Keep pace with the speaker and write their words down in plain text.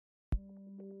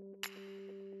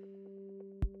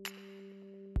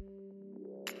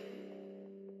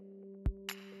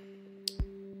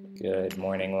Good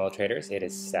morning, oil traders. It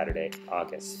is Saturday,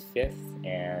 August 5th,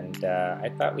 and I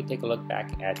thought we'd take a look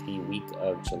back at the week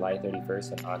of July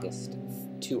 31st and August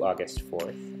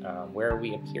 4th, where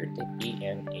we appeared to be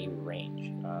in a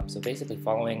range. So basically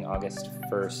following August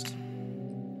 1st,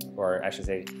 or I should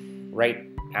say right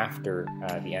after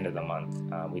the end of the month,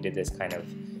 we did this kind of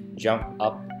jump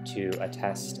up to a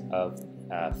test of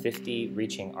 50,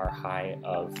 reaching our high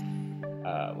of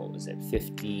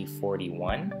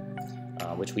 50.41,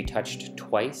 which we touched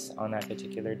twice on that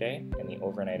particular day and the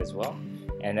overnight as well,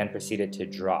 and then proceeded to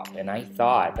drop. And I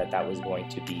thought that that was going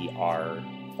to be our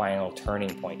final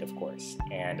turning point, of course,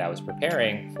 and I was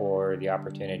preparing for the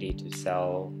opportunity to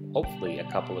sell hopefully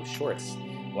a couple of shorts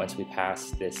once we pass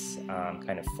this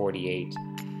kind of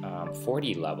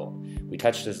 48.40 level. We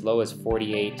touched as low as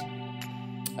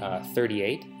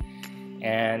 48.38,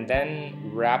 and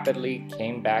then rapidly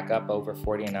came back up over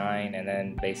 49, and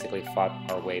then basically fought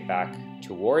our way back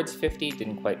towards 50,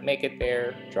 didn't quite make it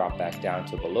there, dropped back down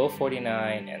to below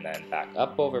 49, and then back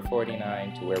up over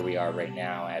 49 to where we are right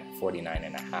now at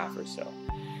 49.5 or so.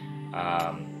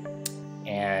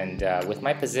 With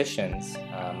my positions,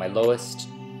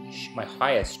 my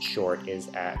highest short is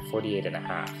at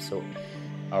 48.5, so,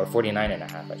 or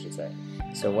 49.5 I should say.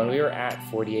 So when we were at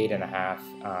 48.5,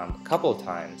 a couple of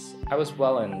times, I was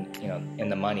well in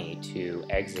the money to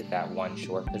exit that one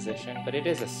short position, but it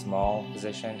is a small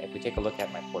position. If we take a look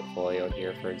at my portfolio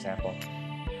here, for example,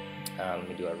 let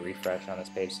me do a refresh on this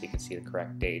page so you can see the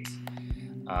correct dates.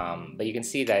 But you can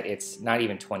see that it's not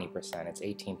even 20%, it's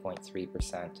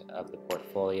 18.3% of the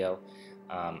portfolio.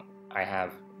 I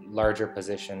have larger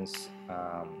positions,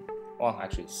 well,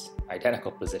 actually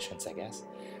identical positions, I guess,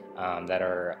 that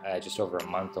are just over a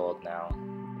month old now,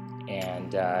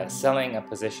 and selling a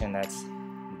position that's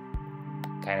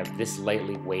kind of this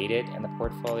lightly weighted in the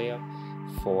portfolio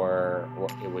for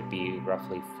what it would be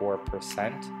roughly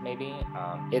 4% maybe.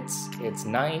 It's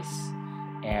nice,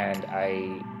 and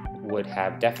I would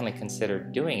have definitely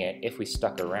considered doing it if we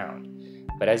stuck around.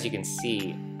 But as you can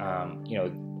see,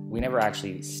 we never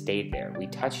actually stayed there. We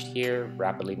touched here,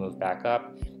 rapidly moved back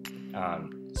up,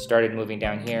 started moving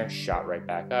down here, shot right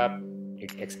back up,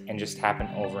 and just happened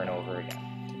over and over again.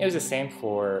 It was the same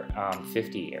for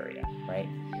 50 area, right?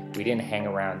 We didn't hang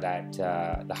around that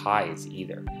the highs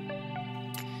either.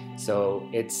 So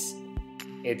it's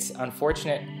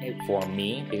unfortunate for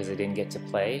me because I didn't get to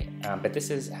play, but this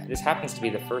happens to be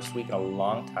the first week in a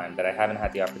long time that I haven't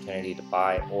had the opportunity to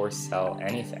buy or sell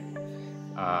anything.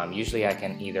 Usually I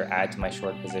can either add to my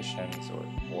short positions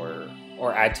or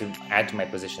add to my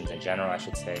positions in general, I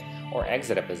should say, or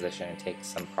exit a position and take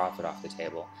some profit off the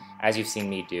table, as you've seen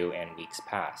me do in weeks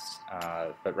past.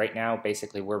 But right now,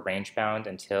 basically, we're range bound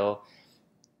until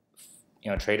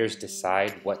traders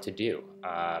decide what to do.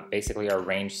 Basically, our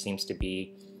range seems to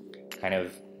be kind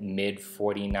of mid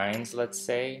 49s, let's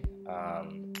say,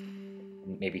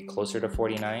 maybe closer to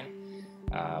 49,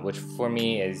 which for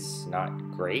me is not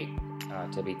great,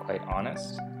 to be quite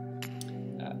honest.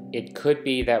 It could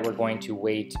be that we're going to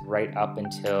wait right up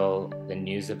until the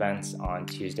news events on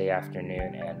Tuesday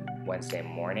afternoon and Wednesday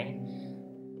morning.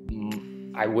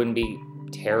 I wouldn't be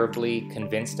terribly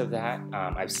convinced of that.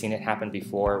 I've seen it happen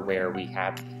before where we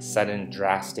have sudden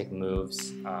drastic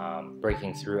moves,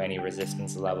 breaking through any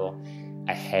resistance level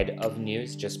ahead of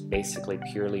news, just basically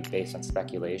purely based on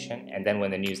speculation. And then when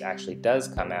the news actually does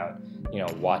come out,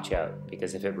 watch out,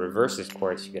 because if it reverses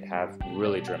course, you could have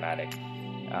really dramatic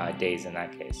days in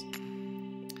that case.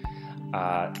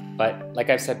 But like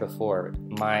I've said before,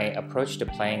 my approach to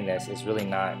playing this is really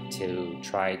not to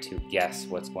try to guess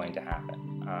what's going to happen.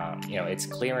 It's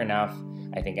clear enough.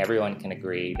 I think everyone can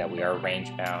agree that we are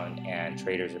range bound, and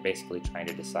traders are basically trying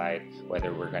to decide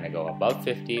whether we're going to go above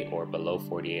 50 or below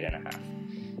 48.5.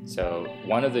 So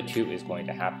one of the two is going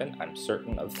to happen. I'm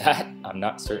certain of that. I'm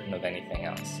not certain of anything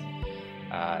else.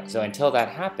 So until that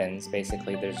happens,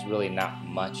 basically there's really not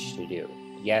much to do.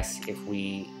 Yes, if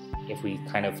we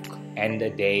kind of end a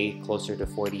day closer to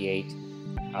 48,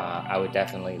 I would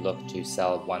definitely look to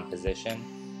sell one position.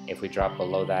 If we drop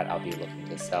below that, I'll be looking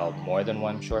to sell more than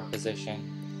one short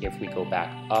position. If we go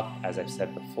back up, as I've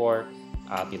said before,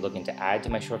 I'll be looking to add to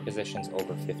my short positions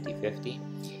over 50-50.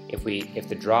 If we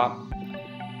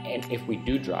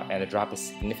do drop, and the drop is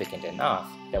significant enough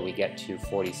that we get to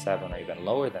 47 or even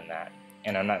lower than that,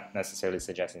 and I'm not necessarily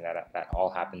suggesting that that all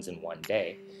happens in one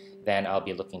day, then I'll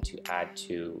be looking to add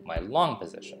to my long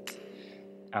positions.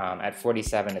 At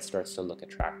 47, it starts to look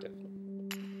attractive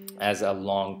as a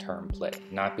long-term play,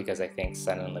 not because I think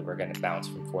suddenly we're going to bounce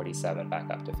from 47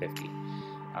 back up to 50.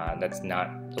 That's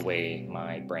not the way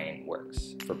my brain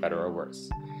works, for better or worse.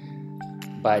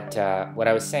 But what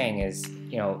I was saying is,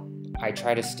 I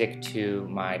try to stick to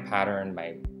my pattern,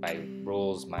 my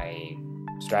rules, my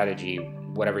strategy,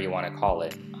 whatever you want to call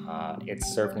it.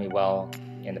 It's served me well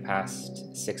in the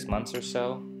past 6 months or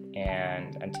so,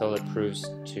 and until it proves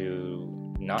to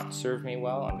not serve me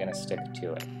well, I'm going to stick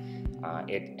to it.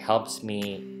 It helps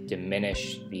me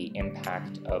diminish the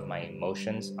impact of my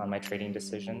emotions on my trading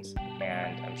decisions,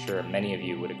 and I'm sure many of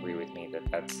you would agree with me that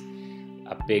that's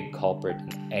a big culprit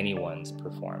in anyone's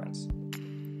performance.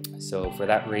 So for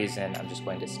that reason, I'm just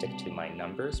going to stick to my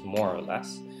numbers, more or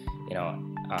less.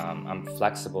 I'm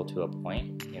flexible to a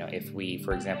point. If we,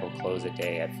 for example, close a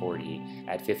day at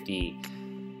 50-35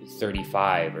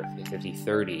 or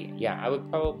 50-30, yeah, I would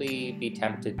probably be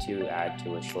tempted to add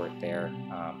to a short there,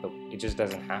 but it just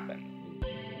doesn't happen.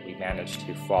 We managed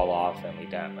to fall off, and we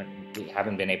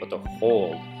haven't been able to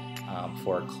hold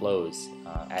for a close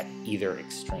at either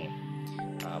extreme,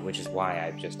 which is why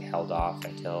I've just held off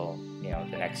until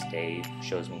the next day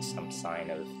shows me some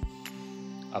sign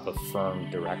of a firm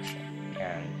direction,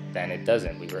 and then it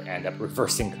doesn't. We end up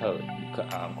reversing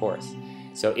course.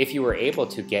 So if you were able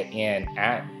to get in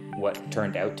at what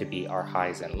turned out to be our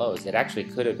highs and lows, it actually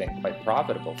could have been quite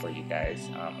profitable for you guys.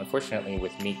 Unfortunately,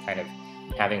 with me kind of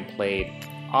having played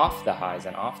off the highs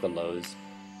and off the lows,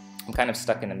 I'm kind of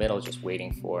stuck in the middle, just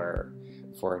waiting for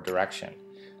a direction.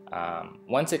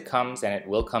 Once it comes, and it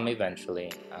will come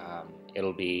eventually,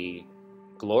 it'll be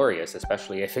glorious,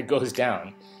 especially if it goes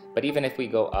down. But even if we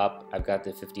go up, I've got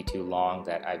the 52 long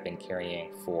that I've been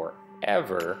carrying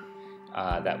forever.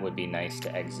 That would be nice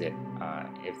to exit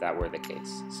if that were the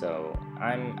case. So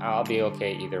I'll be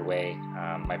okay either way.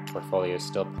 My portfolio is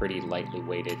still pretty lightly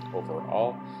weighted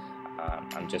overall.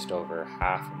 I'm just over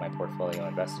half of my portfolio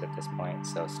invested at this point,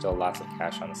 so still lots of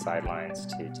cash on the sidelines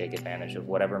to take advantage of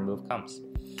whatever move comes.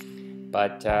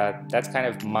 But that's kind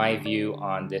of my view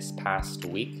on this past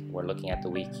week. We're looking at the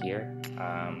week here.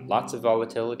 Lots of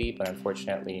volatility, but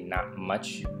unfortunately not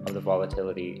much of the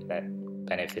volatility that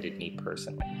benefited me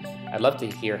personally. I'd love to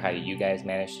hear how you guys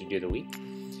managed to do the week.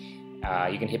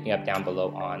 You can hit me up down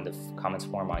below on the comments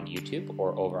form on YouTube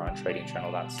or over on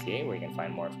TradingJournal.ca, where you can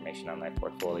find more information on my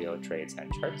portfolio, trades, and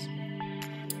charts.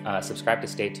 Subscribe to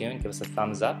stay tuned, give us a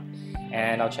thumbs up,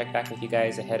 and I'll check back with you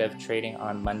guys ahead of trading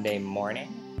on Monday morning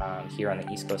here on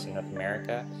the East Coast of North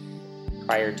America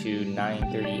prior to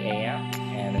 9:30 a.m.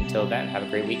 And until then, have a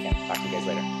great weekend. Talk to you guys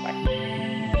later. Bye.